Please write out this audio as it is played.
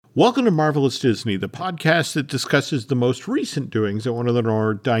Welcome to Marvelous Disney, the podcast that discusses the most recent doings at one of the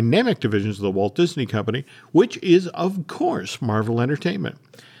more dynamic divisions of the Walt Disney Company, which is, of course, Marvel Entertainment.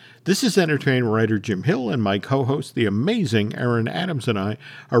 This is entertainment writer Jim Hill, and my co-host, the amazing Aaron Adams, and I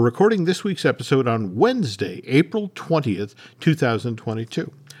are recording this week's episode on Wednesday, April 20th,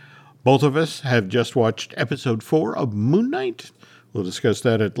 2022. Both of us have just watched episode 4 of Moon Knight. We'll discuss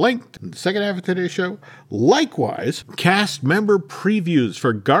that at length in the second half of today's show. Likewise, cast member previews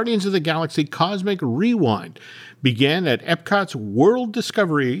for Guardians of the Galaxy Cosmic Rewind began at Epcot's World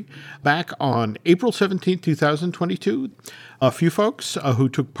Discovery back on April 17, 2022. A few folks who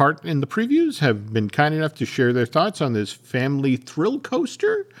took part in the previews have been kind enough to share their thoughts on this family thrill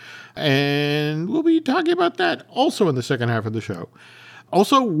coaster, and we'll be talking about that also in the second half of the show.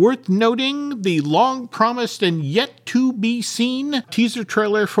 Also worth noting, the long-promised and yet-to-be-seen teaser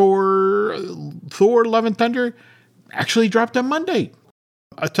trailer for Thor: Love and Thunder actually dropped on Monday.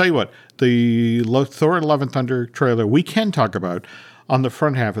 I'll tell you what, the Thor: Love and Thunder trailer we can talk about on the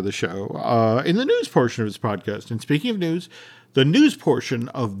front half of the show in the news portion of this podcast. And speaking of news, the news portion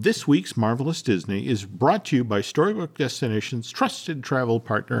of this week's Marvelous Disney is brought to you by Storybook Destinations, trusted travel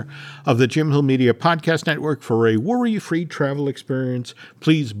partner of the Jim Hill Media Podcast Network. For a worry-free travel experience,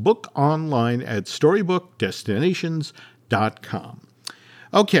 please book online at StorybookDestinations.com.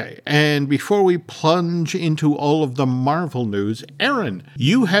 Okay, and before we plunge into all of the Marvel news, Aaron,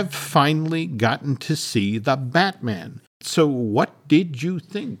 you have finally gotten to see The Batman. So what did you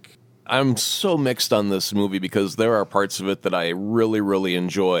think? I'm so mixed on this movie because there are parts of it that I really, really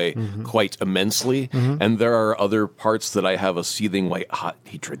enjoy quite immensely, and there are other parts that I have a seething white-hot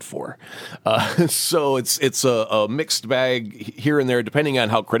hatred for. So it's a mixed bag here and there, depending on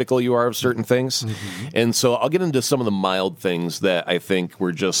how critical you are of certain things. And so I'll get into some of the mild things that I think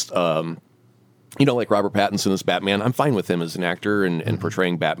were just... like Robert Pattinson as Batman. I'm fine with him as an actor and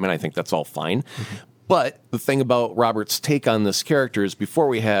portraying Batman. I think that's all fine. But the thing about Robert's take on this character is before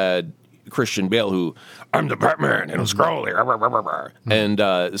we had Christian Bale, who, I'm the Batman, and it's Crowley. And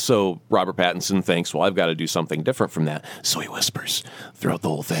so Robert Pattinson thinks, well, I've got to do something different from that. So he whispers throughout the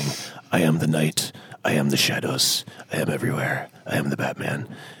whole thing, I am the night, I am the shadows, I am everywhere, I am the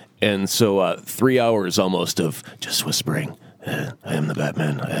Batman. And so 3 hours almost of just whispering, I am the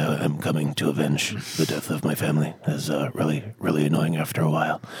Batman. I am coming to avenge the death of my family. Is really, really annoying after a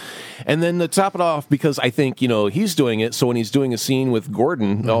while. And then to top it off, because I think, he's doing it, so when he's doing a scene with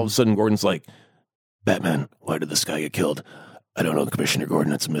Gordon, all of a sudden Gordon's like, Batman, why did this guy get killed? I don't know, Commissioner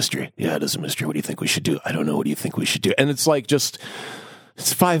Gordon, it's a mystery. Yeah, it is a mystery. What do you think we should do? I don't know. What do you think we should do? And it's like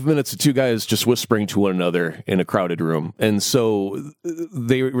it's 5 minutes of two guys just whispering to one another in a crowded room. And so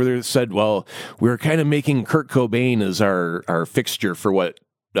they said, well, we're kind of making Kurt Cobain as our fixture for what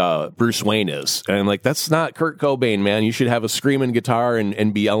Bruce Wayne is. And I'm like, that's not Kurt Cobain, man. You should have a screaming guitar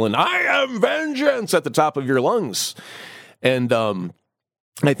and be yelling, I am vengeance at the top of your lungs. And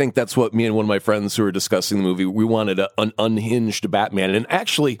I think that's what me and one of my friends who were discussing the movie, we wanted an unhinged Batman. And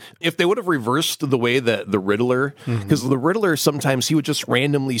actually, if they would have reversed the way that the Riddler, because the Riddler, sometimes he would just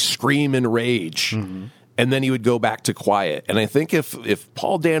randomly scream in rage, and then he would go back to quiet. And I think if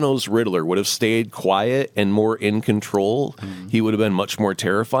Paul Dano's Riddler would have stayed quiet and more in control, he would have been much more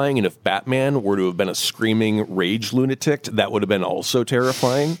terrifying. And if Batman were to have been a screaming rage lunatic, that would have been also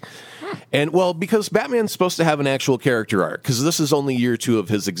terrifying. And, well, because Batman's supposed to have an actual character arc, because this is only year 2 of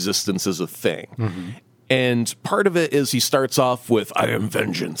his existence as a thing. And part of it is he starts off with, I am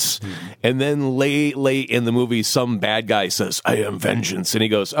vengeance. And then late in the movie, some bad guy says, I am vengeance. And he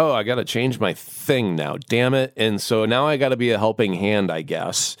goes, oh, I got to change my thing now, damn it. And so now I got to be a helping hand, I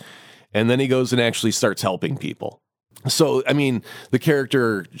guess. And then he goes and actually starts helping people. So, I mean, the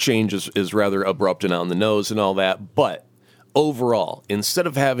character change is rather abrupt and on the nose and all that, but overall, instead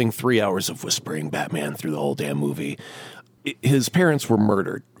of having 3 hours of whispering Batman through the whole damn movie, his parents were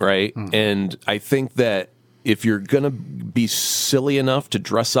murdered, right? And I think that if you're going to be silly enough to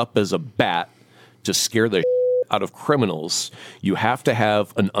dress up as a bat to scare the out of criminals, you have to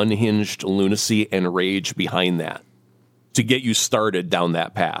have an unhinged lunacy and rage behind that to get you started down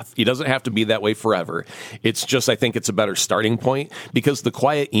that path. He doesn't have to be that way forever. It's just, I think it's a better starting point, because the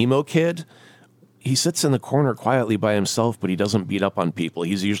quiet emo kid, he sits in the corner quietly by himself, but he doesn't beat up on people.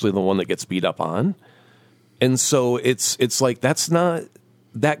 He's usually the one that gets beat up on. And so it's like, that's not,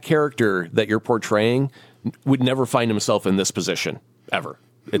 that character that you're portraying would never find himself in this position, ever.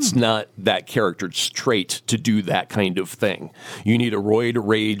 It's not that character's trait to do that kind of thing. You need a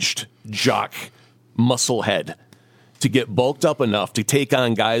roid-raged jock muscle head to get bulked up enough to take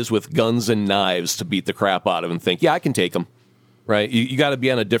on guys with guns and knives to beat the crap out of him and think, yeah, I can take them. right? You got to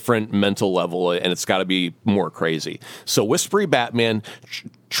be on a different mental level, and it's got to be more crazy. So whispery Batman,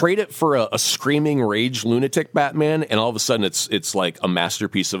 trade it for a screaming rage lunatic Batman, and all of a sudden it's like a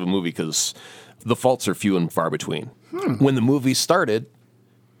masterpiece of a movie because the faults are few and far between. When the movie started,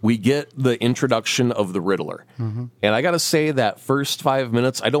 we get the introduction of the Riddler. And I got to say that first 5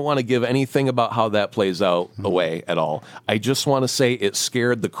 minutes, I don't want to give anything about how that plays out away at all. I just want to say it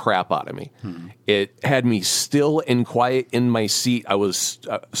scared the crap out of me. It had me still and quiet in my seat. I was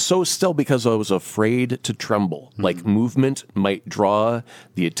so still because I was afraid to tremble, like movement might draw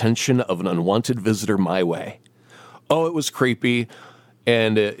the attention of an unwanted visitor my way. Oh, it was creepy,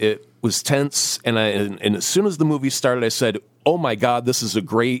 and it was tense, and as soon as the movie started, I said, oh my God, this is a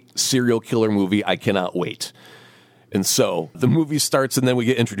great serial killer movie. I cannot wait. And so the movie starts, and then we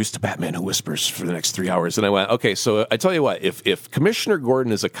get introduced to Batman who whispers for the next 3 hours. And I went, okay, so I tell you what, if Commissioner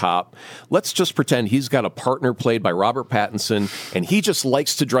Gordon is a cop, let's just pretend he's got a partner played by Robert Pattinson, and he just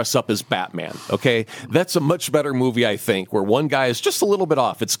likes to dress up as Batman, okay? That's a much better movie, I think, where one guy is just a little bit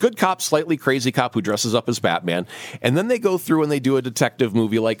off. It's good cop, slightly crazy cop who dresses up as Batman. And then they go through and they do a detective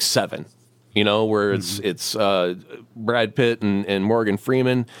movie like Seven. You know, where it's Brad Pitt and Morgan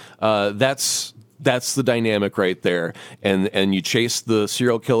Freeman. That's the dynamic right there. And you chase the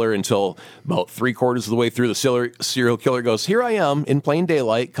serial killer until about 3/4 of the way through. The serial killer goes, "Here I am in plain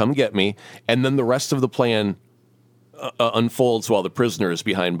daylight. Come get me." And then the rest of the plan unfolds while the prisoner is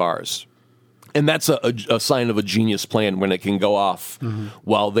behind bars. And that's a sign of a genius plan when it can go off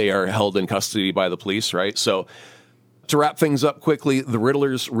while they are held in custody by the police, right? So, to wrap things up quickly, the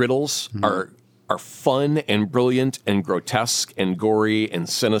Riddler's riddles are fun and brilliant and grotesque and gory and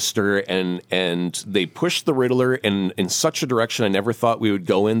sinister, and they push the Riddler in such a direction I never thought we would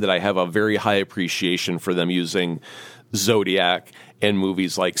go in, that I have a very high appreciation for them using Zodiac and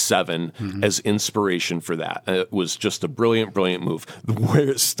movies like Seven as inspiration for that. It was just a brilliant, brilliant move. Where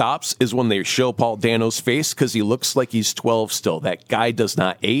it stops is when they show Paul Dano's face, because he looks like he's 12 still. That guy does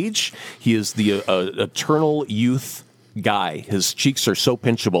not age. He is the eternal youth guy. His cheeks are so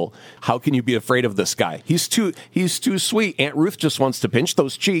pinchable. How can you be afraid of this guy? He's too sweet. Aunt Ruth just wants to pinch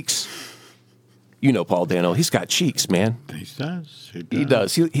those cheeks. You know Paul Dano. He's got cheeks, man. He does. He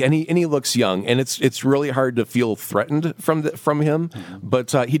does. He looks young, and it's really hard to feel threatened from him.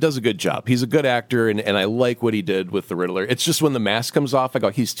 But he does a good job. He's a good actor, and I like what he did with the Riddler. It's just when the mask comes off, I go,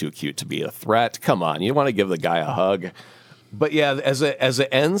 he's too cute to be a threat. Come on, you want to give the guy a hug. But yeah, as it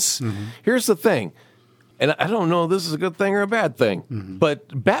ends, here's the thing. And I don't know if this is a good thing or a bad thing,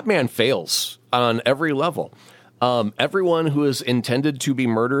 but Batman fails on every level. Everyone who is intended to be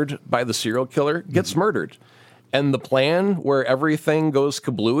murdered by the serial killer gets murdered. And the plan where everything goes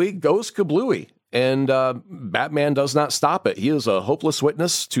kablooey. And Batman does not stop it. He is a hopeless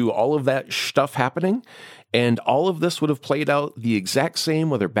witness to all of that stuff happening. And all of this would have played out the exact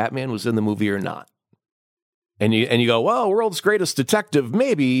same whether Batman was in the movie or not. And you go, well, world's greatest detective,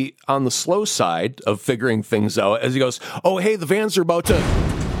 maybe on the slow side of figuring things out, as he goes, oh, hey, the vans are about to...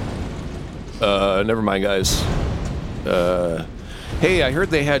 never mind, guys. Hey, I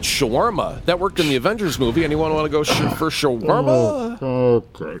heard they had shawarma. That worked in the Avengers movie. Anyone want to go for shawarma?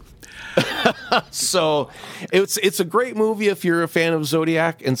 Okay. So it's a great movie if you're a fan of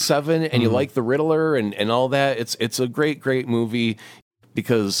Zodiac and Seven and you like the Riddler and all that. It's a great movie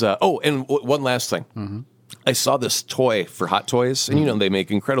because... and one last thing. I saw this toy for Hot Toys, and they make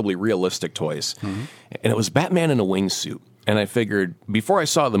incredibly realistic toys. And it was Batman in a wingsuit. And I figured, before I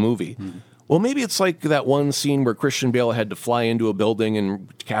saw the movie, well, maybe it's like that one scene where Christian Bale had to fly into a building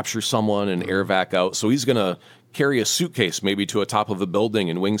and capture someone and air vac out. So he's going to carry a suitcase maybe to a top of a building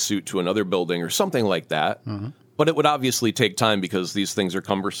and wingsuit to another building or something like that. But it would obviously take time because these things are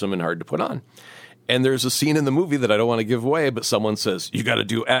cumbersome and hard to put on. And there's a scene in the movie that I don't want to give away, but someone says, you got to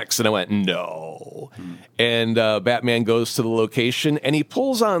do X. And I went, no. And Batman goes to the location, and he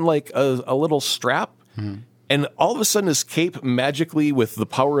pulls on like a little strap. And all of a sudden, his cape magically, with the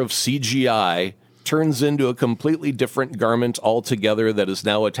power of CGI, turns into a completely different garment altogether that is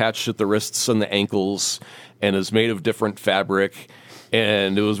now attached at the wrists and the ankles and is made of different fabric.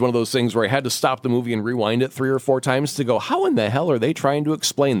 And it was one of those things where I had to stop the movie and rewind it 3 or 4 times to go, how in the hell are they trying to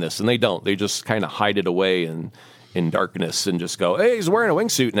explain this? And they don't. They just kind of hide it away in darkness and just go, hey, he's wearing a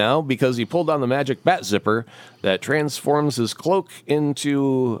wingsuit now because he pulled on the magic bat zipper that transforms his cloak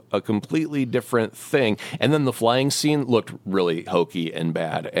into a completely different thing. And then the flying scene looked really hokey and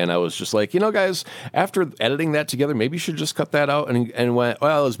bad. And I was just like, guys, after editing that together, maybe you should just cut that out. And went,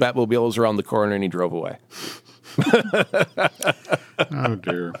 well, his Batmobile was around the corner and he drove away. Oh,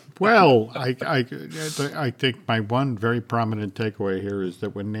 dear. Well, I think my one very prominent takeaway here is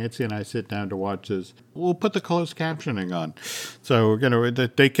that when Nancy and I sit down to watch this, we'll put the closed captioning on. So,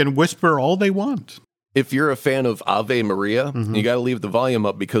 they can whisper all they want. If you're a fan of Ave Maria, you got to leave the volume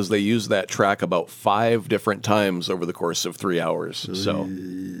up because they use that track about 5 different times over the course of 3 hours. So,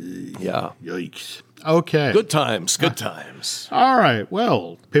 yeah. Yikes. Okay. Good times. Good times. All right.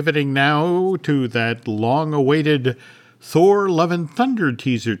 Well, pivoting now to that long-awaited Thor Love and Thunder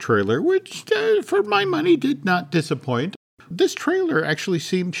teaser trailer, which, for my money, did not disappoint. This trailer actually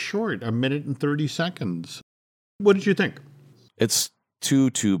seemed short, 1 minute and 30 seconds. What did you think? It's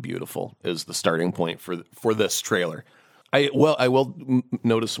too beautiful is the starting point for this trailer. I will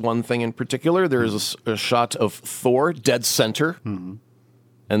notice one thing in particular. There is a shot of Thor dead center, and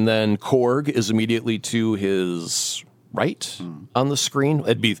then Korg is immediately to his right on the screen.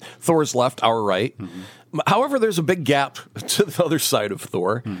 It'd be Thor's left, our right. However, there's a big gap to the other side of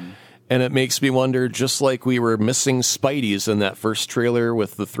Thor. And it makes me wonder, just like we were missing Spideys in that first trailer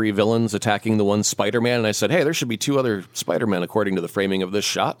with the 3 villains attacking the one Spider-Man, and I said, hey, there should be 2 other Spider-Men according to the framing of this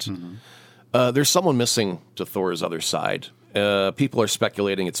shot. There's someone missing to Thor's other side. People are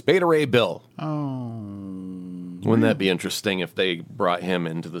speculating it's Beta Ray Bill. Wouldn't that be interesting if they brought him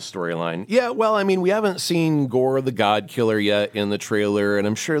into the storyline? Yeah, well, I mean, we haven't seen Gore the God Killer yet in the trailer, and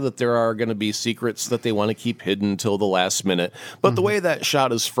I'm sure that there are going to be secrets that they want to keep hidden till the last minute. But the way that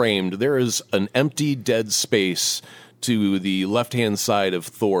shot is framed, there is an empty, dead space to the left-hand side of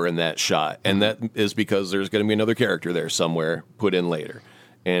Thor in that shot, and that is because there's going to be another character there somewhere put in later.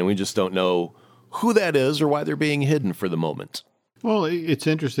 And we just don't know who that is or why they're being hidden for the moment. Well, it's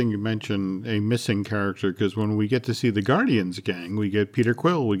interesting you mention a missing character, because when we get to see the Guardians gang, we get Peter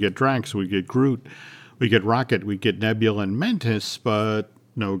Quill, we get Drax, we get Groot, we get Rocket, we get Nebula and Mantis, but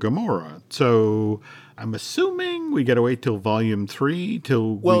no Gamora. So I'm assuming we got to wait till Volume 3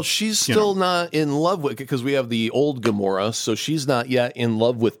 till. Well, she's still not in love with, because we have the old Gamora, so she's not yet in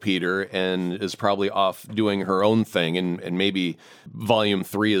love with Peter and is probably off doing her own thing. And maybe Volume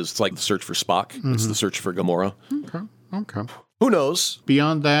 3 is like the search for Spock. It's the search for Gamora. Okay. Who knows?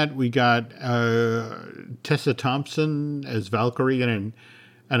 Beyond that, we got Tessa Thompson as Valkyrie in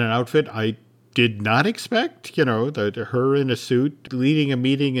an outfit I did not expect. Her in a suit leading a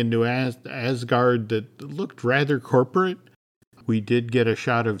meeting in New Asgard that looked rather corporate. We did get a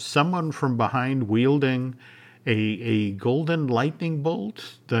shot of someone from behind wielding a golden lightning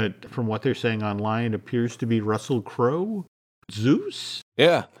bolt that, from what they're saying online, appears to be Russell Crowe. Zeus?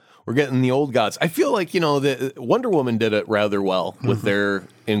 Yeah. We're getting the old gods. I feel like, the Wonder Woman did it rather well with their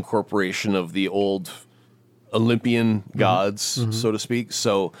incorporation of the old Olympian gods, so to speak.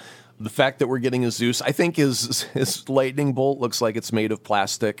 So the fact that we're getting a Zeus, I think his lightning bolt looks like it's made of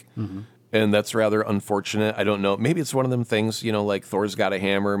plastic. And that's rather unfortunate. I don't know. Maybe it's one of them things, like Thor's got a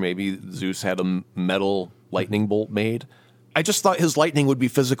hammer. Maybe Zeus had a metal lightning bolt made. I just thought his lightning would be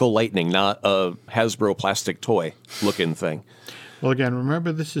physical lightning, not a Hasbro plastic toy looking thing. Well, again,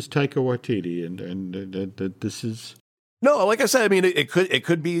 remember, this is Taika Waititi, and this is... No, like I said, I mean, it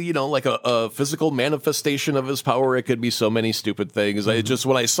could be, like a physical manifestation of his power. It could be so many stupid things. I just,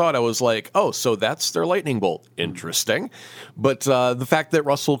 when I saw it, I was like, oh, so that's their lightning bolt. Interesting. But the fact that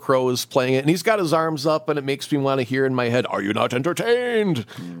Russell Crowe is playing it, and he's got his arms up, and it makes me want to hear in my head, are you not entertained?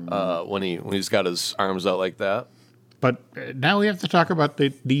 When he's got his arms out like that. But now we have to talk about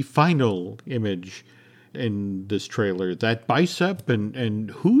the final image in this trailer, that bicep,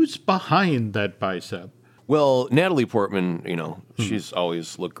 and who's behind that bicep. Well, Natalie Portman, she's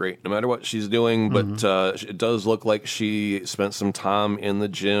always looked great no matter what she's doing, but it does look like she spent some time in the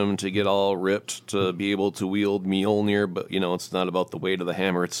gym to get all ripped to be able to wield Mjolnir, but, it's not about the weight of the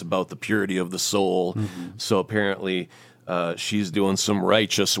hammer, it's about the purity of the soul. So apparently she's doing some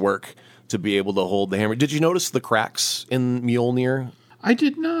righteous work to be able to hold the hammer. Did you notice the cracks in Mjolnir? I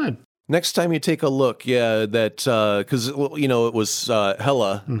did not. Next time you take a look, that because it was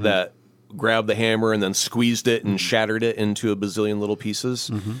Hela that grabbed the hammer and then squeezed it and shattered it into a bazillion little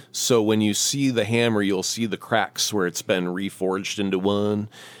pieces. So when you see the hammer, you'll see the cracks where it's been reforged into one.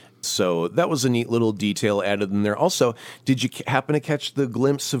 So that was a neat little detail added in there. Also, did you happen to catch the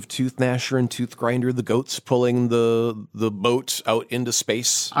glimpse of Tooth Gnasher and Tooth Grinder, the goats pulling the boat out into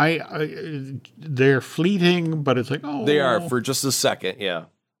space? They're fleeting, but it's like, oh. They are for just a second, yeah.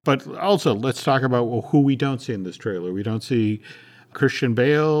 But also, let's talk about who we don't see in this trailer. We don't see Christian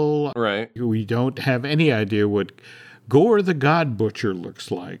Bale. Right. We don't have any idea what Gore the God Butcher looks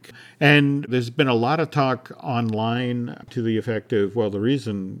like. And there's been a lot of talk online to the effect of, well, the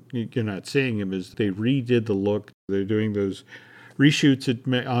reason you're not seeing him is they redid the look. They're doing those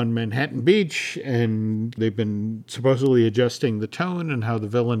reshoots on Manhattan Beach, and they've been supposedly adjusting the tone and how the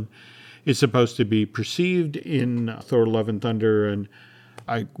villain is supposed to be perceived in Thor: Love and Thunder. And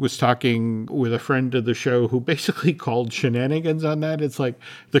I was talking with a friend of the show who basically called shenanigans on that. It's like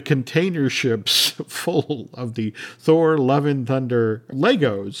the container ships full of the Thor: Love and Thunder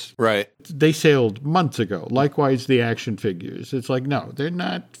Legos. Right. They sailed months ago. Likewise, the action figures. It's like, no, they're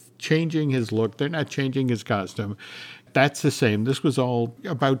not changing his look. They're not changing his costume. That's the same. This was all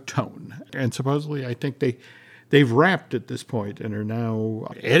about tone. And supposedly, I think they've wrapped at this point and are now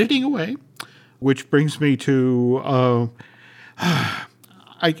editing away, which brings me to...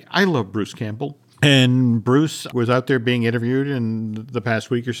 I love Bruce Campbell, and Bruce was out there being interviewed in the past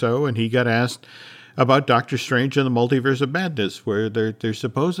week or so, and he got asked about Doctor Strange and the Multiverse of Madness, where they're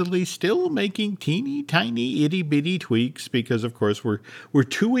supposedly still making teeny tiny itty bitty tweaks because, of course, we're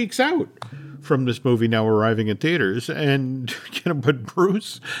 2 weeks out from this movie now arriving in theaters, and but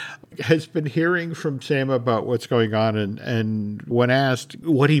Bruce has been hearing from Sam about what's going on, and when asked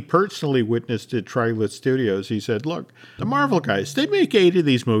what he personally witnessed at Trilet Studios, he said, look, the Marvel guys, they make 8 of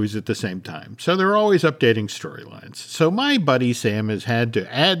these movies at the same time, so they're always updating storylines. So my buddy Sam has had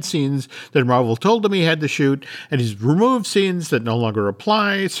to add scenes that Marvel told him he had to shoot, and he's removed scenes that no longer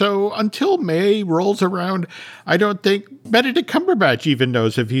apply, so until May rolls around, I don't think Benedict Cumberbatch even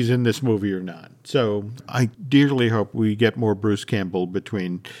knows if he's in this movie or not. So I dearly hope we get more Bruce Campbell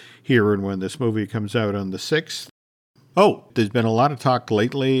between here and when this movie comes out on the 6th. Oh, there's been a lot of talk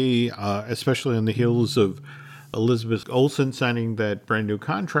lately, especially on the heels of Elizabeth Olsen signing that brand new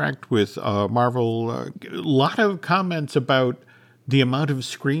contract with Marvel. A lot of comments about the amount of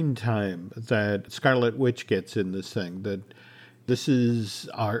screen time that Scarlet Witch gets in this thing, that this is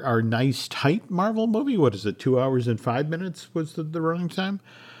our nice, tight Marvel movie. What is it, 2 hours and 5 minutes was the running time?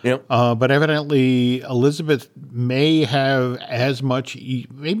 Yep. But evidently, Elizabeth may have as much,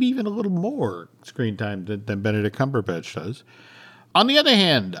 maybe even a little more screen time than Benedict Cumberbatch does. On the other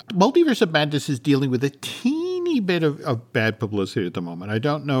hand, Multiverse of Madness is dealing with a teeny bit of bad publicity at the moment. I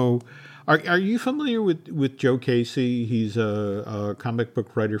don't know. Are you familiar with Joe Casey? He's a comic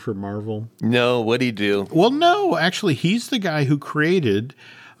book writer for Marvel. No, what'd he do? Well, no, actually, he's the guy who created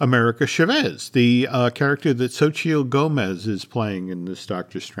America Chavez, the character that Xochitl Gomez is playing in this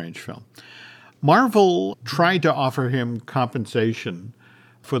Doctor Strange film. Marvel tried to offer him compensation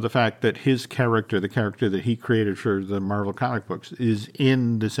for the fact that his character, the character that he created for the Marvel comic books, is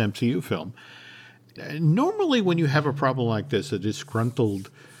in this MCU film. Normally, when you have a problem like this, a disgruntled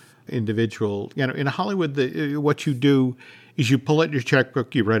individual, in Hollywood, what you do is you pull out your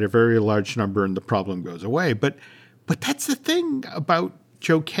checkbook, you write a very large number, and the problem goes away. But that's the thing about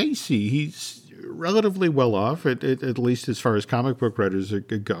Joe Casey. He's relatively well off, at least as far as comic book writers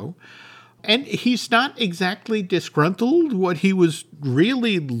go. And he's not exactly disgruntled. What he was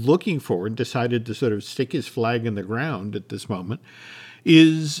really looking for and decided to sort of stick his flag in the ground at this moment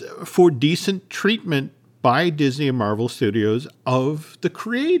is for decent treatment by Disney and Marvel Studios of the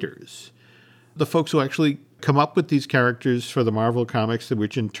creators, the folks who actually come up with these characters for the Marvel comics,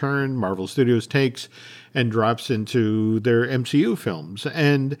 which in turn Marvel Studios takes and drops into their MCU films.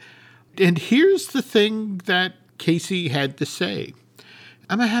 And here's the thing that Casey had to say.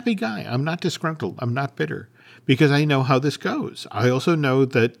 I'm a happy guy. I'm not disgruntled. I'm not bitter because I know how this goes. I also know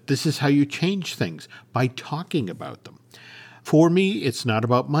that this is how you change things, by talking about them. For me, it's not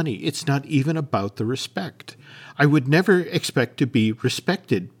about money. It's not even about the respect. I would never expect to be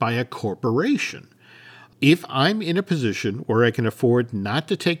respected by a corporation. If I'm in a position where I can afford not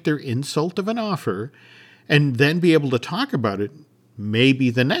to take their insult of an offer and then be able to talk about it, maybe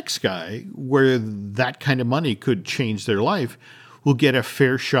the next guy, where that kind of money could change their life, will get a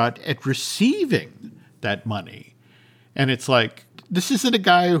fair shot at receiving that money. And it's like, this isn't a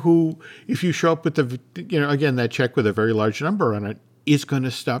guy who, if you show up with that check with a very large number on it, is going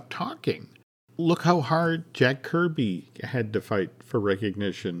to stop talking. Look how hard Jack Kirby had to fight for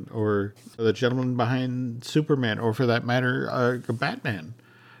recognition, or the gentleman behind Superman, or for that matter, Batman.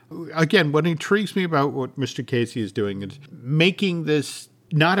 Again, what intrigues me about what Mr. Casey is doing is making this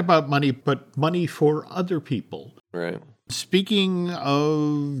not about money, but money for other people. Right. Speaking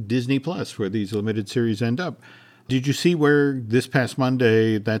of Disney Plus, where these limited series end up, did you see where this past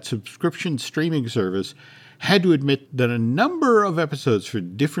Monday that subscription streaming service had to admit that a number of episodes for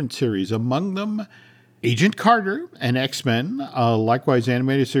different series, among them Agent Carter and X-Men, likewise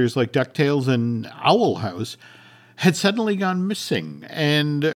animated series like DuckTales and Owl House, had suddenly gone missing?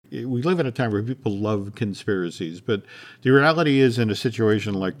 And we live in a time where people love conspiracies, but the reality is, in a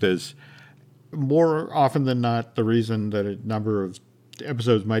situation like this, more often than not, the reason that a number of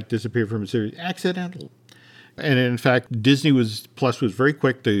episodes might disappear from a series, accidental. And in fact, Disney Plus was very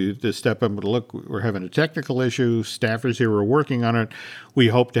quick to step up and look, we're having a technical issue. Staffers here are working on it. We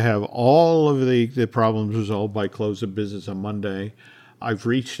hope to have all of the problems resolved by close of business on Monday. I've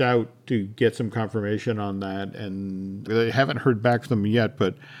reached out to get some confirmation on that, and I haven't heard back from them yet.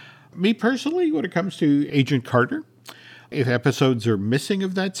 But me personally, when it comes to Agent Carter, if episodes are missing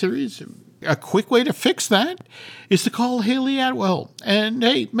of that series, a quick way to fix that is to call Haley Atwell and,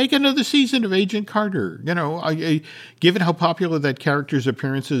 hey, make another season of Agent Carter. You know, given how popular that character's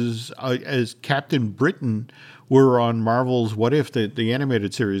appearances as Captain Britain were on Marvel's What If, the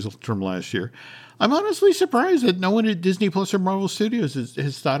animated series from last year, I'm honestly surprised that no one at Disney Plus or Marvel Studios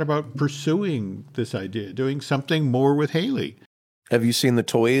has thought about pursuing this idea, doing something more with Haley. Have you seen the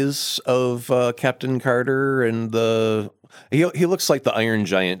toys of Captain Carter and he looks like the Iron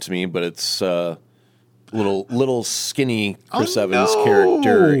Giant to me, but it's little skinny Chris Evans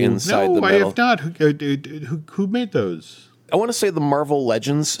character inside the metal. No, I have not. Who made those? I want to say the Marvel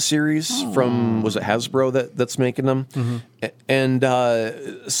Legends series from, was it Hasbro that's making them? Mm-hmm.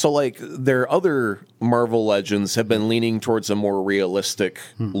 And so like their other Marvel Legends have been leaning towards a more realistic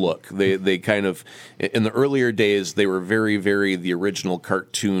look. They kind of, in the earlier days, they were very, very the original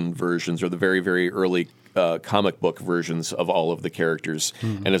cartoon versions or the very, very early comic book versions of all of the characters.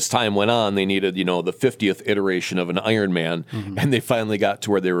 Mm-hmm. And as time went on, they needed, the 50th iteration of an Iron Man, and they finally got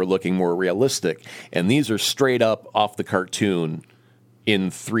to where they were looking more realistic. And these are straight up off the cartoon in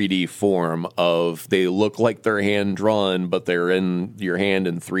 3D form of, they look like they're hand-drawn, but they're in your hand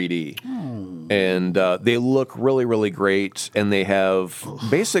in 3D. And they look really, really great, and they have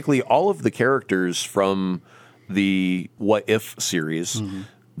basically all of the characters from the What If series.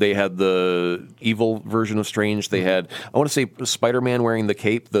 They had the evil version of Strange. They had, I want to say, Spider-Man wearing the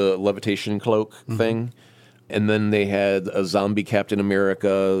cape, the levitation cloak thing. And then they had a zombie Captain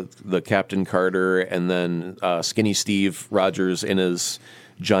America, the Captain Carter, and then Skinny Steve Rogers in his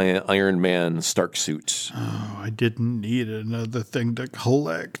giant Iron Man Stark suit. Oh, I didn't need another thing to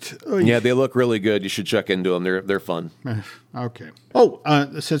collect. Yeah, they look really good. You should check into them. They're fun. Okay. Oh,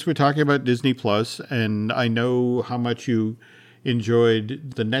 since we're talking about Disney Plus, and I know how much you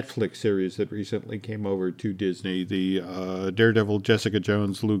enjoyed the Netflix series that recently came over to Disney, the Daredevil, Jessica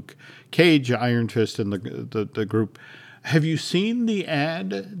Jones, Luke Cage, Iron Fist, and the group. Have you seen the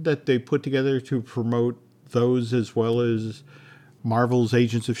ad that they put together to promote those as well as Marvel's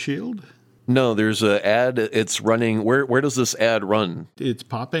Agents of S.H.I.E.L.D.? No, there's an ad. It's running. Where does this ad run? It's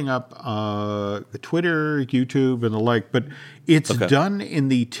popping up Twitter, YouTube, and the like, but it's done in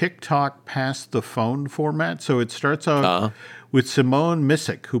the TikTok past the phone format. So it starts out with Simone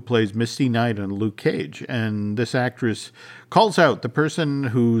Missick, who plays Misty Knight on Luke Cage. And this actress calls out the person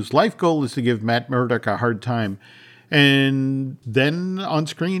whose life goal is to give Matt Murdock a hard time. And then on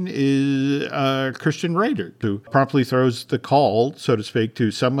screen is Christian Raider, who promptly throws the call, so to speak,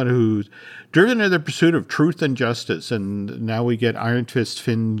 to someone who's driven in the pursuit of truth and justice. And now we get Iron Fist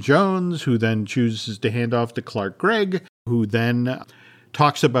Finn Jones, who then chooses to hand off to Clark Gregg, who then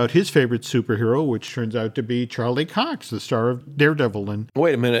talks about his favorite superhero, which turns out to be Charlie Cox, the star of Daredevil. And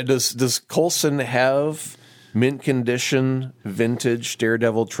wait a minute, does Coulson have mint condition vintage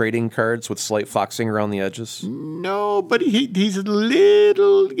Daredevil trading cards with slight foxing around the edges? No, but he's a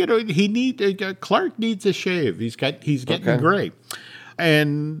little, Clark needs a shave. He's getting gray.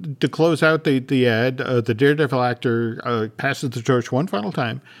 And to close out the ad, the Daredevil actor passes the torch one final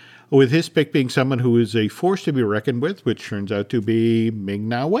time, with his pick being someone who is a force to be reckoned with, which turns out to be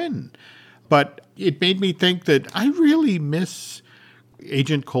Ming-Na Wen. But it made me think that I really miss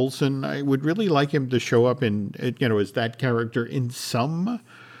Agent Coulson. I would really like him to show up as that character in some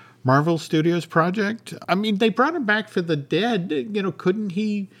Marvel Studios project. I mean, they brought him back for The Dead. Couldn't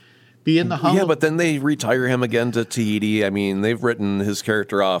he be in the Hollow? Yeah, but then they retire him again to Tahiti. I mean, they've written his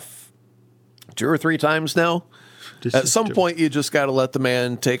character off 2 or 3 times now. At some point, you just got to let the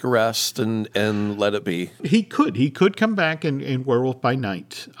man take a rest and let it be. He could come back in Werewolf by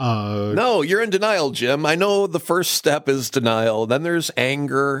Night. No, you're in denial, Jim. I know the first step is denial. Then there's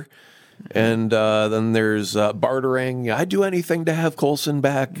anger, and then there's bartering. I'd do anything to have Coulson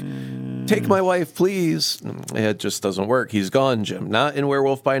back. Take my wife, please. It just doesn't work. He's gone, Jim. Not in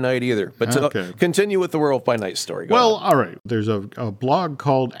Werewolf by Night either. But continue with the Werewolf by Night story. Go ahead. All right. There's a blog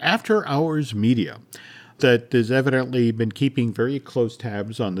called After Hours Media that has evidently been keeping very close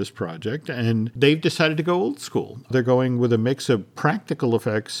tabs on this project, and they've decided to go old school. They're going with a mix of practical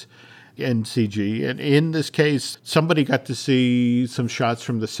effects and CG, and in this case, somebody got to see some shots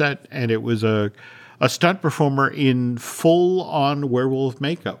from the set, and it was a stunt performer in full-on werewolf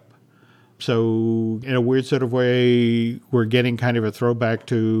makeup. So in a weird sort of way, we're getting kind of a throwback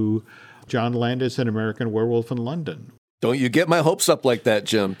to John Landis and American Werewolf in London. Don't you get my hopes up like that,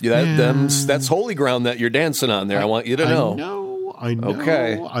 Jim. That's holy ground that you're dancing on there. I want you to know. I know.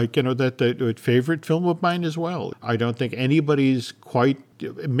 Okay. That favorite film of mine as well. I don't think anybody's quite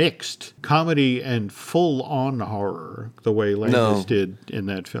mixed comedy and full-on horror the way Landis did in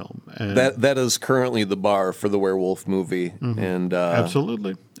that film. And that is currently the bar for the werewolf movie. And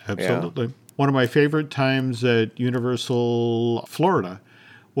Absolutely. Yeah. One of my favorite times at Universal Florida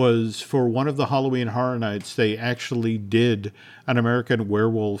was for one of the Halloween Horror Nights. They actually did an American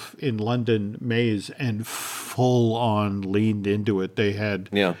Werewolf in London maze and full on leaned into it. They had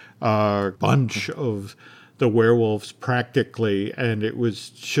a bunch of the werewolves practically, and it was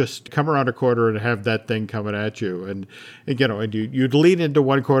just come around a corner and have that thing coming at you. And you'd lean into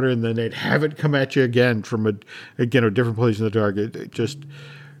one corner and then they'd have it come at you again from a different place in the dark.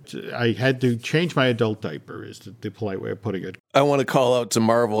 I had to change my adult diaper, is the polite way of putting it. I want to call out to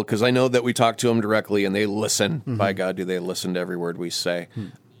Marvel because I know that we talk to them directly and they listen. By God, do they listen to every word we say.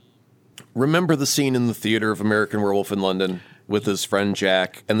 Remember the scene in the theater of American Werewolf in London with his friend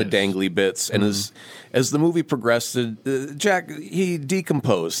Jack and the dangly bits? And as the movie progressed, Jack, he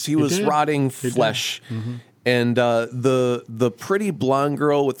decomposed. He was rotting flesh. And the pretty blonde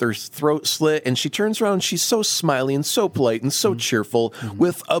girl with her throat slit, and she turns around, she's so smiley and so polite and so cheerful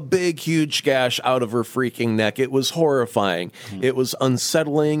with a big, huge gash out of her freaking neck. It was horrifying. It was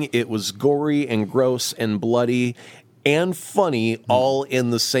unsettling. It was gory and gross and bloody and funny all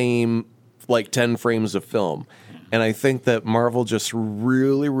in the same, 10 frames of film. And I think that Marvel just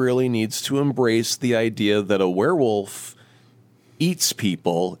really, really needs to embrace the idea that a werewolf eats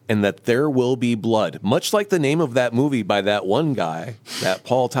people and that there will be blood. Much like the name of that movie by that one guy, that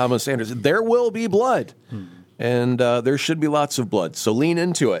Paul Thomas Anderson, there will be blood. And there should be lots of blood. So lean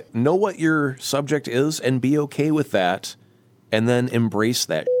into it. Know what your subject is and be okay with that. And then embrace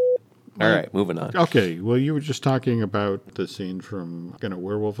that. All right, moving on. Okay, well, you were just talking about the scene from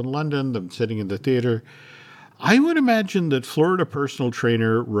Werewolf in London, them sitting in the theater. I would imagine that Florida personal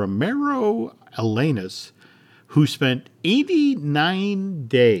trainer Romero Alanis, who spent 89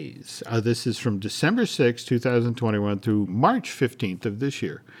 days, this is from December 6, 2021 through March 15th of this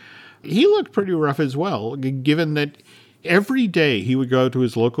year. He looked pretty rough as well, given that every day he would go to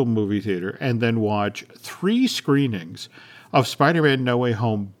his local movie theater and then watch 3 screenings of Spider-Man No Way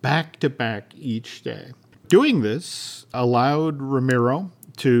Home back-to-back each day. Doing this allowed Romero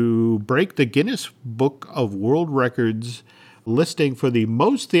to break the Guinness Book of World Records listing for the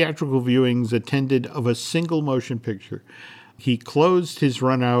most theatrical viewings attended of a single motion picture. He closed his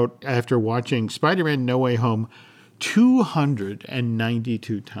run out after watching Spider-Man No Way Home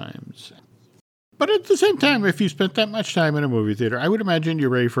 292 times. But at the same time, if you spent that much time in a movie theater, I would imagine you're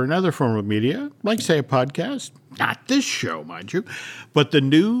ready for another form of media, like, say, a podcast. Not this show, mind you, but the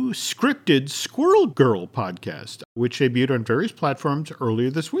new scripted Squirrel Girl podcast, which debuted on various platforms earlier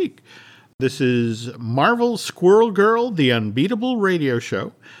this week. This is Marvel's Squirrel Girl, the Unbeatable Radio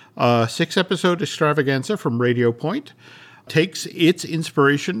Show, a 6-episode extravaganza from Radio Point. Takes its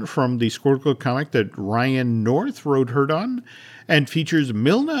inspiration from the Squirrel Girl comic that Ryan North wrote her on, and features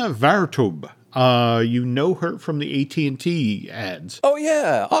Milna Vartub. You know her from the AT&T ads. Oh,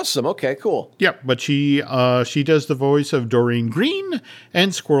 yeah. Awesome. Okay, cool. Yep, but she does the voice of Doreen Green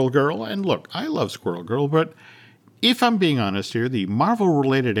and Squirrel Girl. And look, I love Squirrel Girl, but if I'm being honest here, the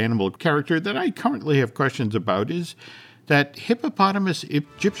Marvel-related animal character that I currently have questions about is that hippopotamus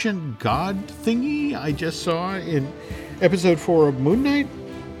Egyptian god thingy I just saw in episode 4 of Moon Knight,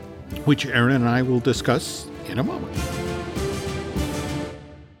 which Aaron and I will discuss in a moment.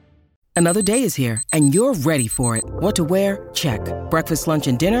 Another day is here, and you're ready for it. What to wear? Check. Breakfast, lunch,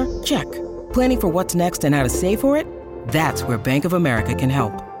 and dinner? Check. Planning for what's next and how to save for it? That's where Bank of America can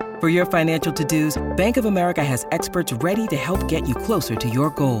help. For your financial to-dos, Bank of America has experts ready to help get you closer to your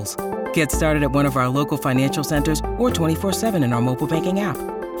goals. Get started at one of our local financial centers or 24/7 in our mobile banking app.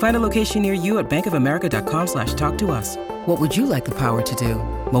 Find a location near you at bankofamerica.com/talktous. What would you like the power to do?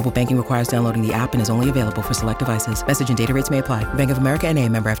 Mobile banking requires downloading the app and is only available for select devices. Message and data rates may apply. Bank of America N.A.,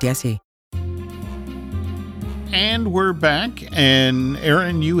 member FDIC. And we're back. And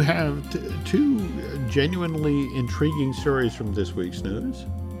Aaron, you have 2 genuinely intriguing stories from this week's news.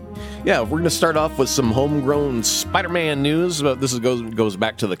 Yeah, we're going to start off with some homegrown Spider-Man news. But this goes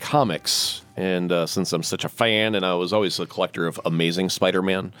back to the comics. And since I'm such a fan and I was always a collector of Amazing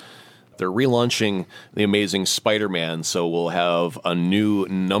Spider-Man, they're relaunching the Amazing Spider-Man. So we'll have a new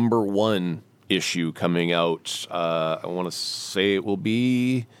 #1 issue coming out. I want to say it will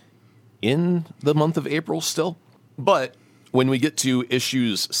be in the month of April still. But when we get to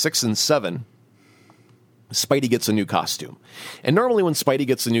issues 6 and 7, Spidey gets a new costume. And normally when Spidey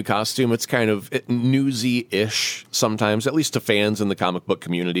gets a new costume, it's kind of newsy-ish sometimes, at least to fans in the comic book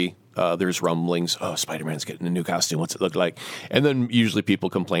community. There's rumblings, oh, Spider-Man's getting a new costume, what's it look like? And then usually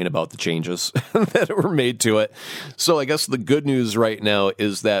people complain about the changes that were made to it. So I guess the good news right now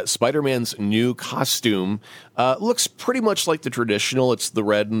is that Spider-Man's new costume looks pretty much like the traditional. It's the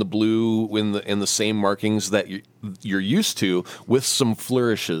red and the blue in the same markings that you're used to, with some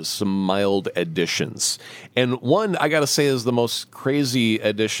flourishes, some mild additions. And one, I gotta say, is the most crazy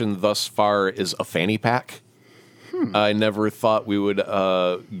addition thus far is a fanny pack. I never thought we would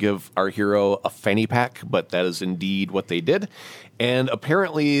give our hero a fanny pack, but that is indeed what they did. And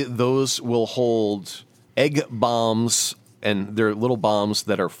apparently those will hold egg bombs, and they're little bombs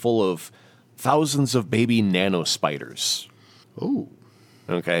that are full of thousands of baby nano spiders. Oh.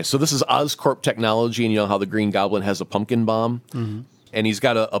 Okay, so this is Oscorp technology, and you know how the Green Goblin has a pumpkin bomb? Mm-hmm. And he's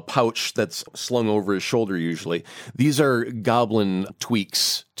got a pouch that's slung over his shoulder usually. These are Goblin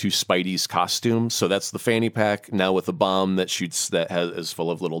tweaks to Spidey's costume. So that's the fanny pack, now with a bomb that is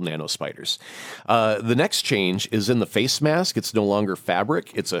full of little nano spiders. The next change is in the face mask. It's no longer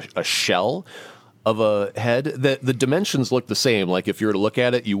fabric. It's a shell of a head. The dimensions look the same. Like if you were to look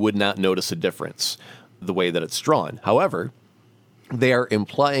at it, you would not notice a difference the way that it's drawn. However, they are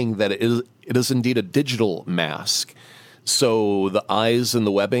implying that it is indeed a digital mask. So the eyes and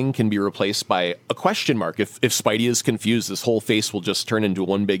the webbing can be replaced by a question mark. If Spidey is confused, this whole face will just turn into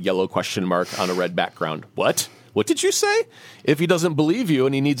one big yellow question mark on a red background. What? What did you say? If he doesn't believe you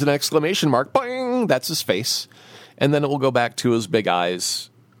and he needs an exclamation mark, bang, that's his face. And then it will go back to his big eyes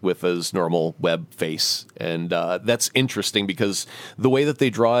with his normal web face. And that's interesting because the way that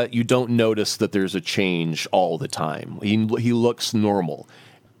they draw it, you don't notice that there's a change all the time. He looks normal.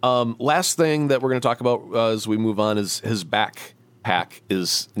 Last thing that we're going to talk about as we move on is his backpack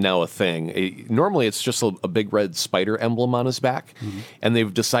is now a thing. Normally, it's just a big red spider emblem on his back, and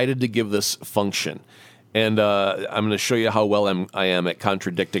they've decided to give this function. And I'm going to show you how well I am at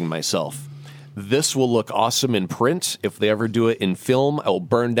contradicting myself. This will look awesome in print. If they ever do it in film, I will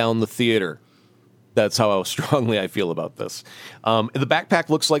burn down the theater. That's how strongly I feel about this. The backpack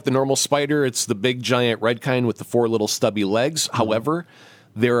looks like the normal spider. It's the big, giant red kind with the 4 little stubby legs. However,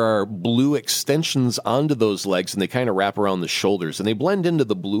 there are blue extensions onto those legs, and they kind of wrap around the shoulders, and they blend into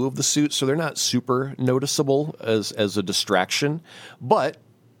the blue of the suit, so they're not super noticeable as a distraction. But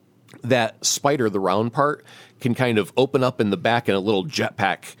that spider, the round part, can kind of open up in the back, and a little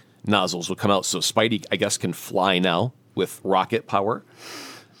jetpack nozzles will come out, so Spidey, I guess, can fly now with rocket power.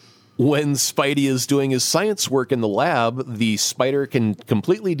 When Spidey is doing his science work in the lab, the spider can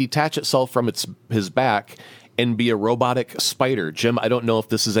completely detach itself from his back and be a robotic spider. Jim, I don't know if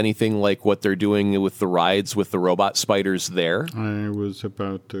this is anything like what they're doing with the rides with the robot spiders there. I was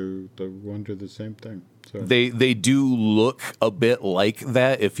about to wonder the same thing. So. They do look a bit like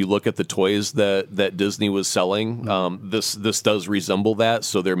that. If you look at the toys that Disney was selling, this does resemble that.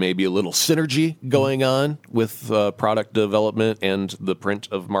 So there may be a little synergy going on with product development and the print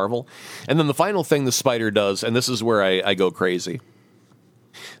of Marvel. And then the final thing the spider does, and this is where I go crazy.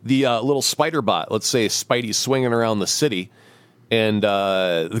 The little spider bot, let's say Spidey's swinging around the city, and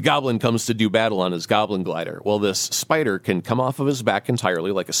the Goblin comes to do battle on his Goblin glider. Well, this spider can come off of his back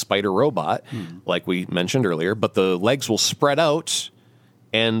entirely like a spider robot, like we mentioned earlier, but the legs will spread out,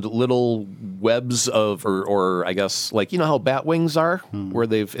 and little webs of, or I guess, like, you know how bat wings are, where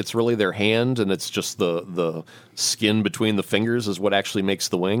it's really their hand, and it's just the skin between the fingers is what actually makes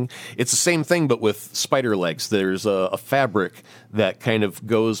the wing. It's the same thing, but with spider legs. There's a fabric that kind of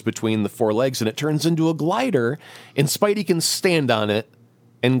goes between the 4 legs, and it turns into a glider, and Spidey can stand on it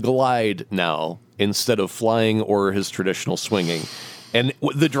and glide now instead of flying or his traditional swinging. And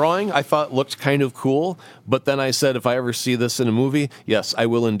the drawing, I thought, looked kind of cool, but then I said, if I ever see this in a movie, yes, I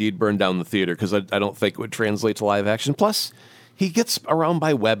will indeed burn down the theater, because I don't think it would translate to live action. Plus, he gets around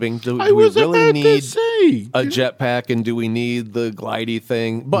by webbing. Do we really need a jetpack, and do we need the glidey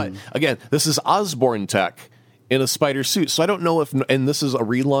thing? But, again, this is Osborn tech in a spider suit, so I don't know if, and this is a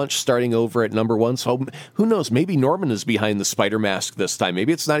relaunch starting over at #1, so who knows, maybe Norman is behind the spider mask this time.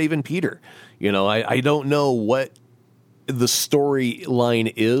 Maybe it's not even Peter. You know, I don't know what the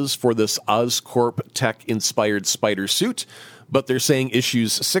storyline is for this Oscorp tech-inspired spider suit, but they're saying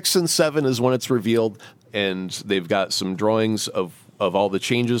issues 6 and 7 is when it's revealed, and they've got some drawings of all the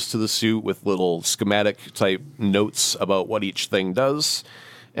changes to the suit with little schematic-type notes about what each thing does.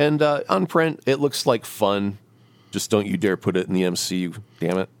 And on print, it looks like fun. Just don't you dare put it in the MCU,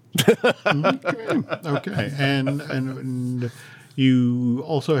 damn it. Okay. And you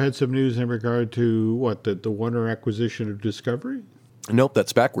also had some news in regard to the Warner acquisition of Discovery? Nope,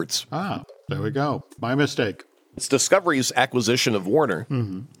 that's backwards. Ah. There we go. My mistake. It's Discovery's acquisition of Warner,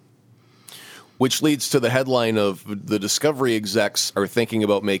 which leads to the headline of the Discovery execs are thinking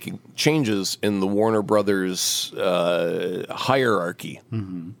about making changes in the Warner Brothers hierarchy,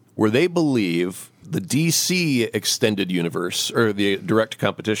 where they believe the DC extended universe, or the direct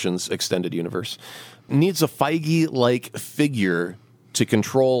competition's extended universe, needs a Feige-like figure to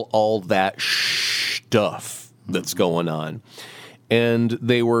control all that stuff that's going on. And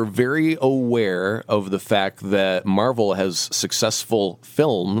they were very aware of the fact that Marvel has successful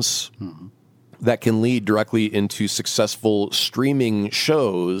films that can lead directly into successful streaming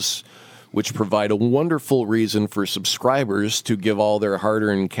shows, which provide a wonderful reason for subscribers to give all their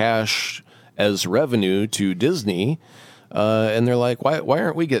hard-earned cash as revenue to Disney. And they're like, why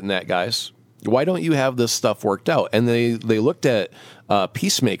aren't we getting that, guys? Why don't you have this stuff worked out? And they looked at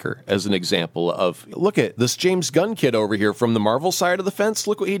Peacemaker as an example of, look at this James Gunn kid over here from the Marvel side of the fence.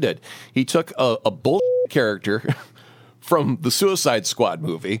 Look what he did. He took a bullshit character from the Suicide Squad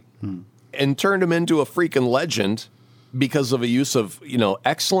movie and turned him into a freaking legend because of a use of,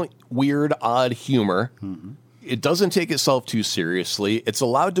 excellent, weird, odd humor. It doesn't take itself too seriously. It's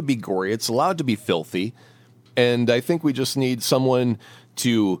allowed to be gory. It's allowed to be filthy. And I think we just need someone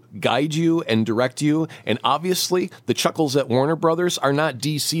to guide you and direct you. And obviously, the chuckles at Warner Brothers are not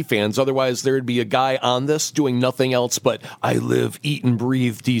DC fans. Otherwise, there'd be a guy on this doing nothing else but, I live, eat, and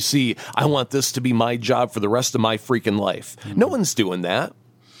breathe DC. I want this to be my job for the rest of my freaking life. No one's doing that.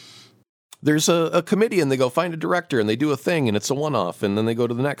 There's a committee, and they go find a director, and they do a thing, and it's a one-off, and then they go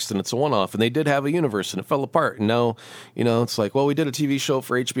to the next, and it's a one-off, and they did have a universe, and it fell apart, and now, it's like, well, we did a TV show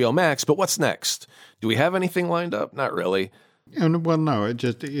for HBO Max, but what's next? Do we have anything lined up? Not really. And well, no,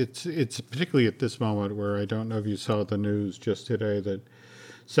 it's particularly at this moment where I don't know if you saw the news just today that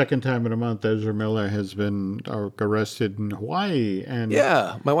second time in a month Ezra Miller has been arrested in Hawaii. And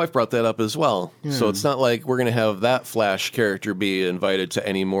yeah, my wife brought that up as well. Yeah. So it's not like we're going to have that Flash character be invited to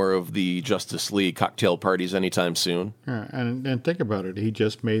any more of the Justice League cocktail parties anytime soon. Yeah, and think about it. He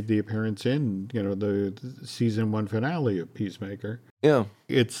just made the appearance in, the season 1 finale of Peacemaker. Yeah.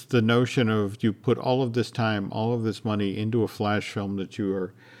 It's the notion of you put all of this time, all of this money into a Flash film that you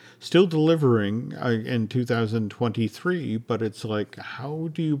are still delivering in 2023, but it's like, how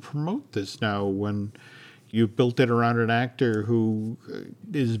do you promote this now when you've built it around an actor who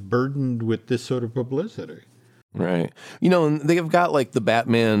is burdened with this sort of publicity? Right. And they've got like the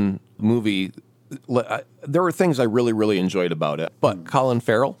Batman movie. There were things I really, really enjoyed about it, but Colin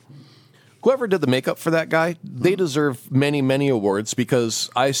Farrell, whoever did the makeup for that guy, they deserve many, many awards because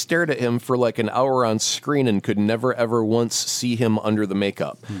I stared at him for like an hour on screen and could never, ever once see him under the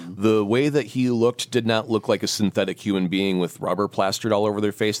makeup. The way that he looked did not look like a synthetic human being with rubber plastered all over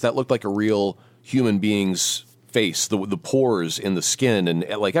their face. That looked like a real human being's face, the pores in the skin and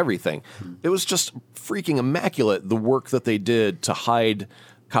like everything. It was just freaking immaculate, the work that they did to hide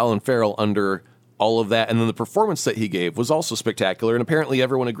Colin Farrell under all of that. And then the performance that he gave was also spectacular. And apparently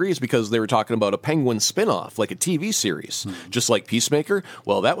everyone agrees because they were talking about a Penguin spinoff, like a TV series, just like Peacemaker.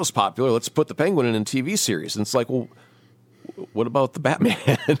 Well, that was popular. Let's put the Penguin in a TV series. And it's like, well, what about the Batman?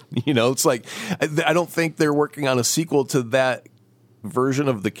 It's like, I don't think they're working on a sequel to that version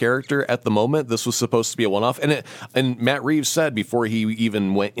of the character at the moment. This was supposed to be a one-off. And Matt Reeves said before he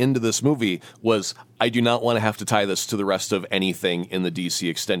even went into this movie was, I do not want to have to tie this to the rest of anything in the DC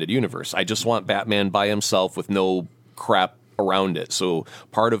extended universe. I just want Batman by himself with no crap around it. So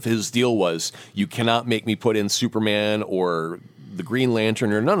part of his deal was, you cannot make me put in Superman or the Green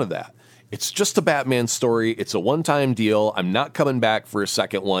Lantern or none of that. It's just a Batman story. It's a one-time deal. I'm not coming back for a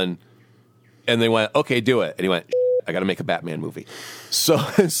second one. And they went, okay, do it. And he went, I got to make a Batman movie.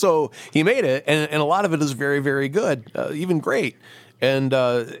 So he made it, and a lot of it is very, very good, even great. And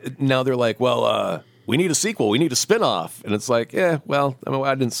now they're like, well, we need a sequel. We need a spinoff. And it's like, I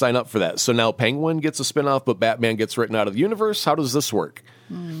didn't sign up for that. So now Penguin gets a spinoff, but Batman gets written out of the universe. How does this work?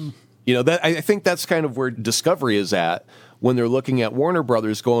 I think that's kind of where Discovery is at when they're looking at Warner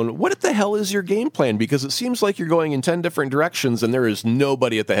Brothers going, what the hell is your game plan? Because it seems like you're going in 10 different directions, and there is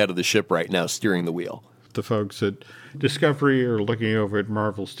nobody at the head of the ship right now steering the wheel. The folks at Discovery are looking over at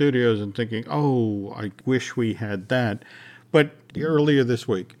Marvel Studios and thinking, oh, I wish we had that. But earlier this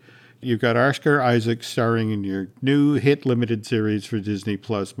week, you've got Oscar Isaac starring in your new hit limited series for Disney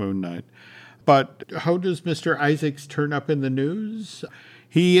Plus, Moon Knight. But how does Mr. Isaacs turn up in the news?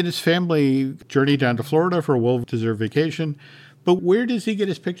 He and his family journey down to Florida for a well-deserved vacation. But where does he get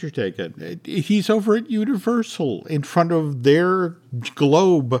his picture taken? He's over at Universal in front of their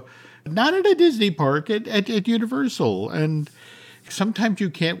globe. Not at a Disney park, at Universal. And sometimes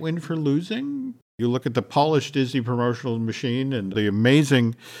you can't win for losing. You look at the polished Disney promotional machine and the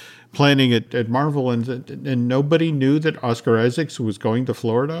amazing planning at Marvel, and nobody knew that Oscar Isaacs was going to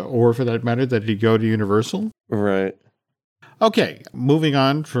Florida, or for that matter, that he'd go to Universal. Right. Okay, moving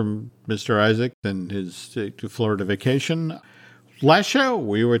on from Mr. Isaac and his to Florida vacation. Last show,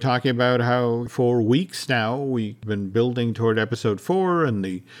 we were talking about how for weeks now we've been building toward episode 4 and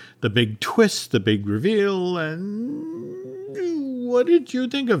the big twist, the big reveal, and what did you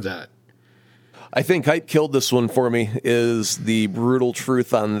think of that? I think hype killed this one for me, is the brutal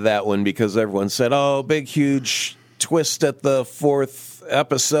truth on that one, because everyone said, oh, big, huge twist at the 4th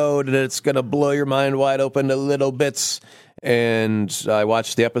episode, and it's going to blow your mind wide open to little bits. And I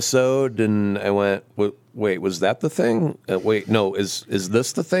watched the episode, and I went, wait, was that the thing? Wait, no, is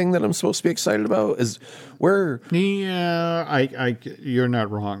this the thing that I'm supposed to be excited about? Yeah, you're not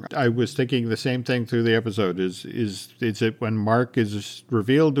wrong. I was thinking the same thing through the episode. Is it when Mark is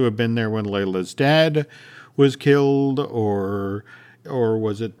revealed to have been there when Layla's dad was killed, or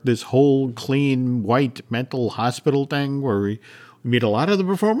was it this whole clean white mental hospital thing where we meet a lot of the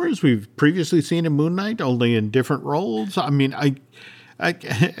performers we've previously seen in Moon Knight, only in different roles? I mean,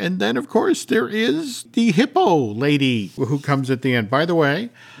 and then, of course, there is the hippo lady who comes at the end. By the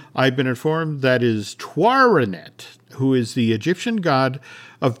way, I've been informed that is Tuaranet, who is the Egyptian god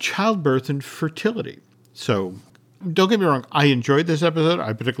of childbirth and fertility. So don't get me wrong, I enjoyed this episode.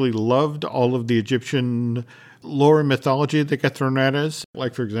 I particularly loved all of the Egyptian lore and mythology that got thrown at us.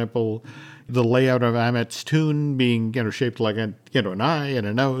 Like, for example, the layout of Amit's tune being, shaped like an eye and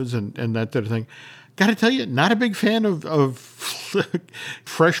a nose and that sort of thing. Got to tell you, not a big fan of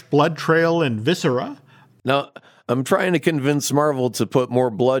Fresh Blood Trail and Viscera. Now, I'm trying to convince Marvel to put more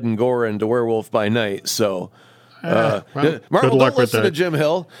blood and gore into Werewolf by Night, so Marvel, don't listen to Jim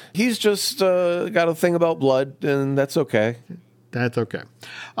Hill. He's just got a thing about blood, and that's okay. That's okay.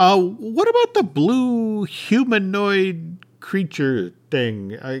 What about the blue humanoid creature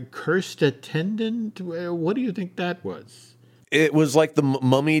thing? A cursed attendant? What do you think that was? It was like the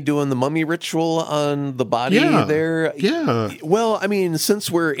mummy doing the mummy ritual on the body there. Yeah. Well, I mean,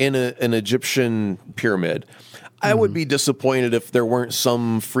 since we're in an Egyptian pyramid, I would be disappointed if there weren't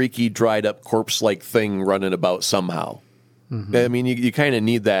some freaky dried up corpse-like thing running about somehow. Mm-hmm. I mean, you kind of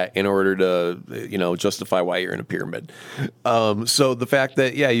need that in order to, justify why you're in a pyramid. So the fact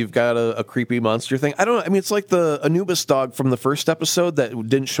that, you've got a creepy monster thing. I don't know. I mean, it's like the Anubis dog from the first episode that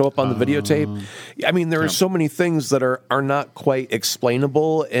didn't show up on the videotape. I mean, there are so many things that are not quite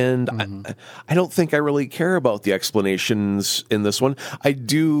explainable, and I don't think I really care about the explanations in this one. I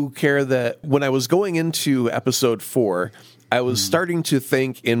do care that when I was going into episode 4, I was starting to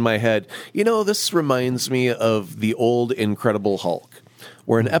think in my head, this reminds me of the old Incredible Hulk,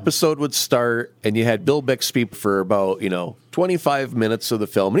 where an episode would start and you had Bill Bixby for about, 25 minutes of the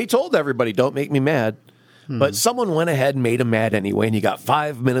film. And he told everybody, don't make me mad. But someone went ahead and made him mad anyway. And you got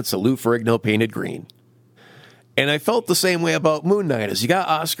 5 minutes of Lou Ferrigno painted green. And I felt the same way about Moon Knight, as you got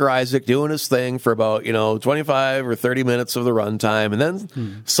Oscar Isaac doing his thing for about, 25 or 30 minutes of the runtime. And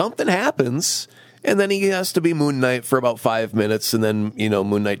then something happens. And then he has to be Moon Knight for about 5 minutes, and then,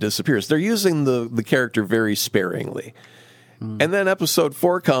 Moon Knight disappears. They're using the character very sparingly. And then episode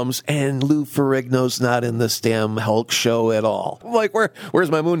 4 comes, and Lou Ferrigno's not in this damn Hulk show at all. I'm like, where's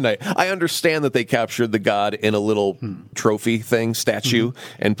my Moon Knight? I understand that they captured the god in a little trophy thing, statue,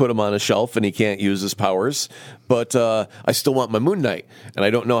 and put him on a shelf, and he can't use his powers. But I still want my Moon Knight. And I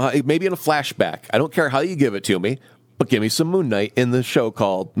don't know how, maybe in a flashback. I don't care how you give it to me, but give me some Moon Knight in the show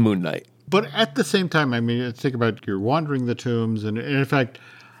called Moon Knight. But at the same time, I mean, think about you're wandering the tombs. And in fact,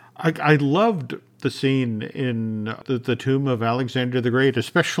 I loved the scene in the tomb of Alexander the Great,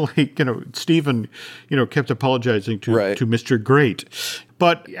 especially, Stephen, kept apologizing to Mr. Great.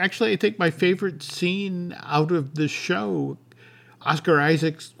 But actually, I think my favorite scene out of the show, Oscar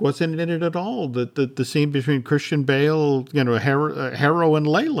Isaacs wasn't in it at all. The scene between Christian Bale, Harrow and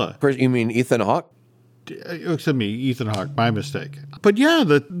Layla. You mean Ethan Hawke? Excuse me, Ethan Hawke, my mistake. But yeah,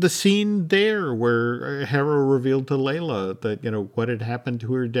 the scene there where Harrow revealed to Layla that, what had happened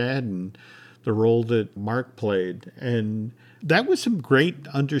to her dad and the role that Mark played. And that was some great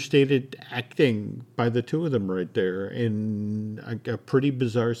understated acting by the two of them right there in a pretty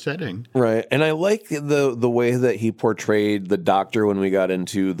bizarre setting. Right. And I like the way that he portrayed the Doctor when we got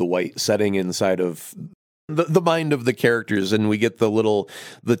into the white setting inside of the mind of the characters, and we get the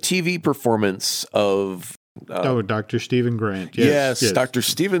TV performance of Dr. Stephen Grant. Yes, Dr.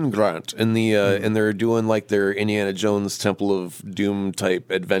 Stephen Grant, and and they're doing like their Indiana Jones Temple of Doom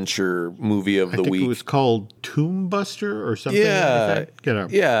type adventure movie of the week. It was called Tomb Buster or something. Yeah,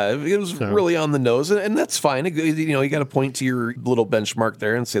 like yeah, it was really on the nose, and that's fine. You got to point to your little benchmark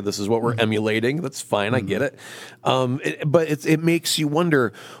there and say this is what we're emulating. That's fine. I get it. But it makes you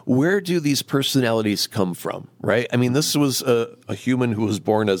wonder, where do these personalities come from? Right? I mean, this was a human who was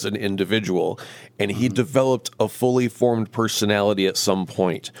born as an individual, and he developed a fully formed personality at some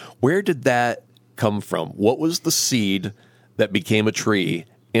point. Where did that come from? What was the seed that became a tree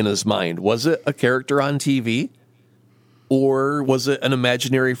in his mind? Was it a character on TV? Or was it an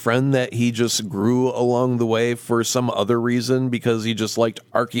imaginary friend that he just grew along the way for some other reason, because he just liked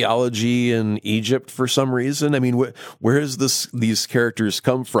archaeology in Egypt for some reason? I mean, where does these characters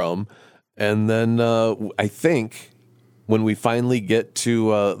come from? And then I think when we finally get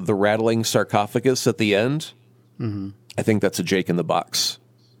to the rattling sarcophagus at the end, I think that's a Jake in the Box.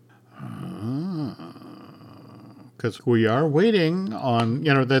 Because we are waiting on,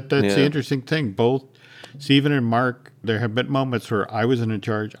 that's the interesting thing. Both Stephen and Mark, there have been moments where I wasn't in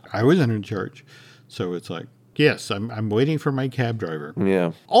charge. So it's like, yes, I'm waiting for my cab driver.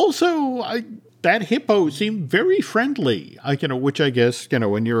 Yeah. Also, that hippo seemed very friendly, which I guess,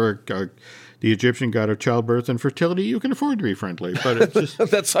 when you're the Egyptian god of childbirth and fertility, you can afford to be friendly. But it's just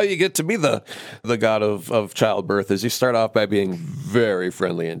that's how you get to be the god of childbirth, is you start off by being very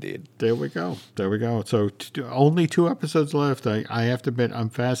friendly indeed. There we go. So only 2 episodes left. I have to admit, I'm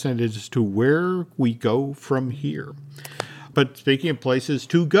fascinated as to where we go from here. But speaking of places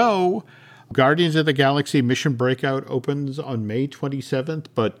to go, Guardians of the Galaxy Mission Breakout opens on May 27th,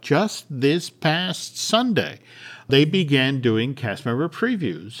 but just this past Sunday, they began doing cast member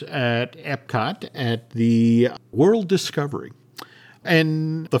previews at Epcot at the World Discovery.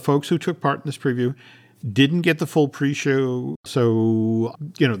 And the folks who took part in this preview didn't get the full pre-show, so,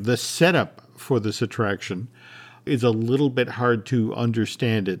 the setup for this attraction is a little bit hard to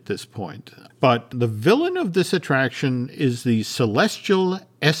understand at this point. But the villain of this attraction is the Celestial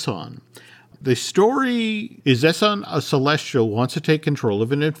Esson. The story is Esson, a Celestial, wants to take control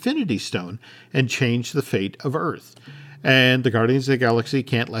of an Infinity Stone and change the fate of Earth. And the Guardians of the Galaxy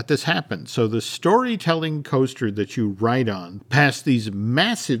can't let this happen. So the storytelling coaster that you ride on past these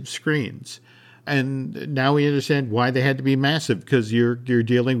massive screens, and now we understand why they had to be massive, because you're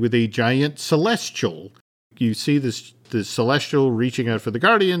dealing with a giant Celestial. You see this Celestial reaching out for the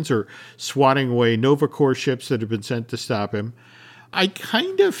Guardians or swatting away Nova Corps ships that have been sent to stop him. I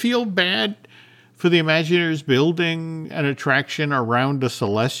kind of feel bad for the Imagineers building an attraction around a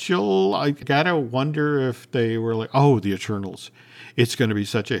Celestial. I gotta wonder if they were like, oh, the Eternals. It's going to be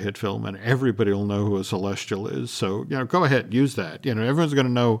such a hit film and everybody will know who a Celestial is. So, go ahead, use that. Everyone's going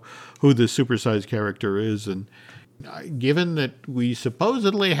to know who the supersized character is. And given that we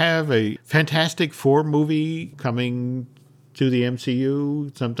supposedly have a Fantastic Four movie coming to the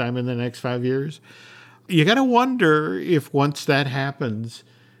MCU sometime in the next 5 years, you got to wonder if once that happens,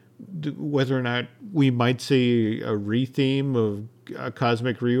 whether or not we might see a re-theme of a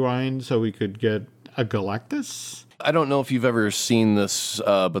Cosmic Rewind so we could get a Galactus. I don't know if you've ever seen this,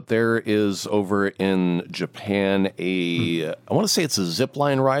 but there is over in Japan I want to say it's a zip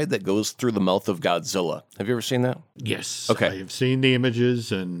line ride that goes through the mouth of Godzilla. Have you ever seen that? Yes. Okay. I have seen the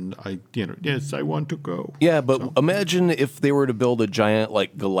images and yes, I want to go. Yeah, but imagine if they were to build a giant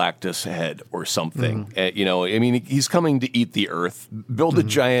like Galactus head or something. I mean, he's coming to eat the Earth. Build a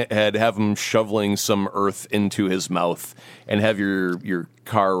giant head, have him shoveling some Earth into his mouth, and have your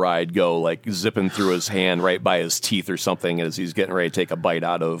car ride go like zipping through his hand right by his teeth or something as he's getting ready to take a bite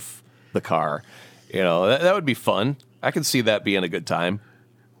out of the car. That would be fun. I could see that being a good time.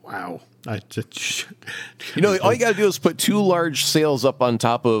 Wow. All you got to do is put 2 large sails up on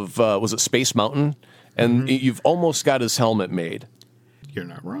top of, was it Space Mountain? And you've almost got his helmet made. You're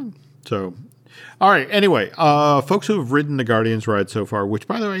not wrong. So, all right. Anyway, folks who have ridden the Guardians ride so far, which,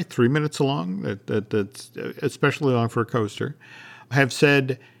 by the way, 3 minutes long, that's especially long for a coaster, have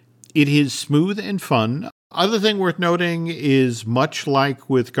said it is smooth and fun. Other thing worth noting is, much like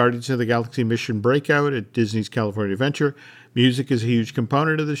with Guardians of the Galaxy Mission Breakout at Disney's California Adventure, music is a huge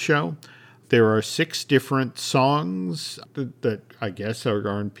component of the show. There are 6 different songs that I guess are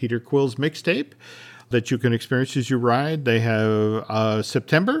on Peter Quill's mixtape that you can experience as you ride. They have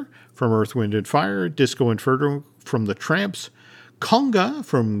September from Earth, Wind, and Fire, Disco Inferno from The Tramps, Conga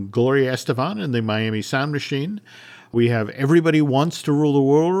from Gloria Estefan and the Miami Sound Machine. We have Everybody Wants to Rule the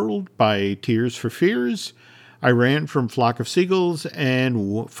World by Tears for Fears, Iran from Flock of Seagulls,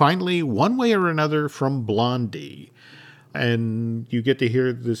 and finally, One Way or Another from Blondie. And you get to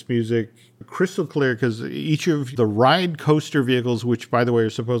hear this music crystal clear because each of the ride coaster vehicles, which, by the way, are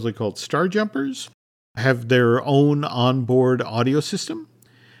supposedly called Star Jumpers, have their own onboard audio system.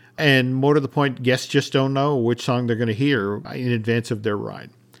 And more to the point, guests just don't know which song they're going to hear in advance of their ride.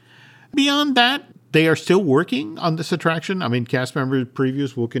 Beyond that, they are still working on this attraction. I mean, cast member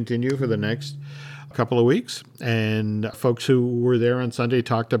previews will continue for the next couple of weeks. And folks who were there on Sunday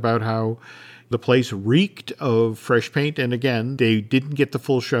talked about how the place reeked of fresh paint. And again, they didn't get the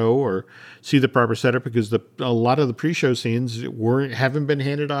full show or see the proper setup because a lot of the pre-show scenes haven't been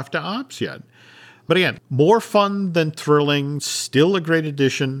handed off to ops yet. But again, more fun than thrilling, still a great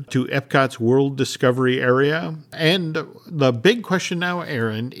addition to Epcot's World Discovery area. And the big question now,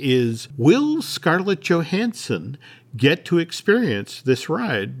 Aaron, is will Scarlett Johansson get to experience this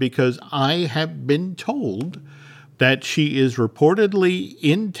ride? Because I have been told that she is reportedly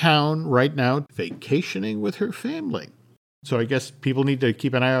in town right now vacationing with her family. So I guess people need to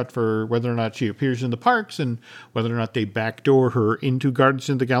keep an eye out for whether or not she appears in the parks and whether or not they backdoor her into Guardians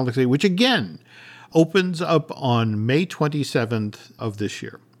of the Galaxy, which again opens up on May 27th of this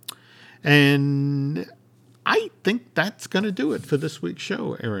year. And I think that's going to do it for this week's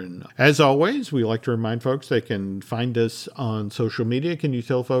show, Aaron. As always, we like to remind folks they can find us on social media. Can you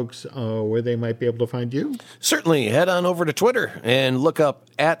tell folks where they might be able to find you? Certainly. Head on over to Twitter and look up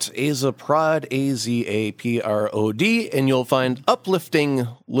at Azaprod, Azaprod, and you'll find uplifting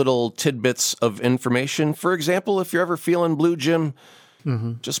little tidbits of information. For example, if you're ever feeling blue, Jim,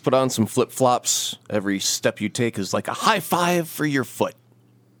 just put on some flip-flops. Every step you take is like a high five for your foot.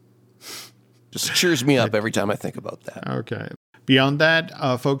 Just cheers me up every time I think about that. Okay. Beyond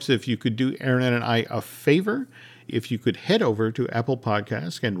that, folks, if you could do Aaron and I a favor, if you could head over to Apple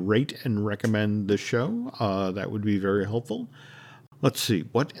Podcasts and rate and recommend the show, that would be very helpful. Let's see.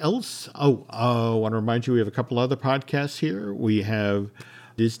 What else? I want to remind you we have a couple other podcasts here. We have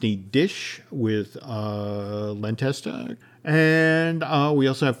Disney Dish with Len Testa. And we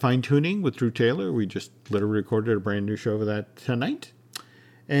also have Fine Tuning with Drew Taylor. We just literally recorded a brand new show of that tonight.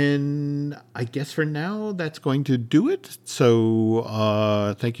 And I guess for now, that's going to do it.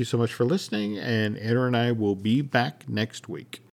 So thank you so much for listening. And Aaron and I will be back next week.